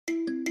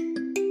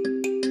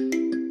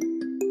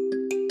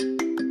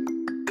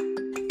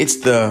It's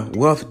the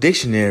Wealth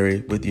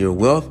Dictionary with your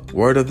wealth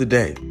word of the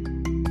day.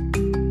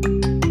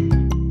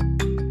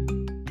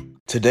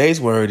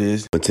 Today's word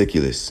is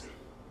meticulous.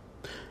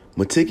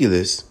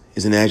 Meticulous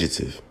is an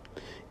adjective.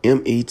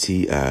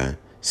 Meticulous.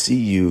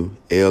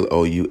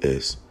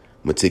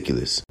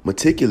 Meticulous.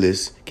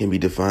 Meticulous can be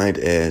defined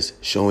as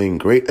showing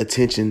great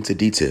attention to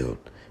detail,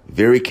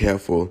 very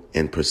careful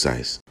and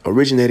precise.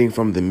 Originating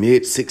from the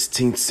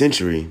mid-16th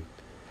century,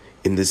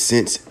 in the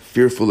sense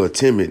fearful or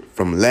timid,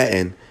 from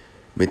Latin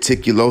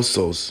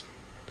meticulosos,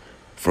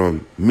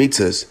 from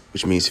metus,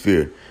 which means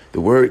fear.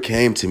 The word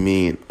came to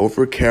mean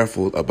over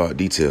careful about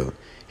detail,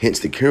 hence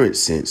the current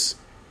sense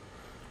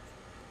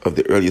of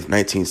the early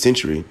 19th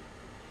century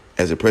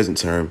as a present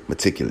term,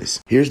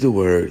 meticulous. Here's the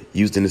word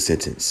used in a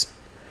sentence.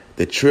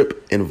 The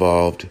trip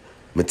involved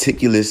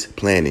meticulous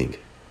planning.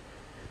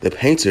 The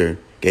painter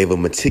gave a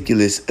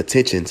meticulous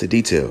attention to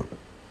detail.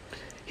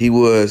 He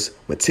was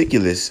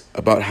meticulous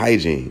about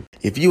hygiene.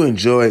 If you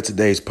enjoyed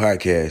today's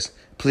podcast,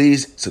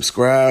 please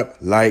subscribe,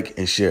 like,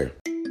 and share.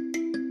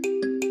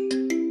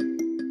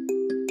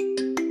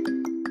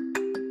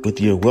 With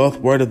your wealth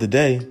word of the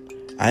day,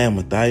 I am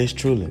Matthias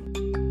Trulin.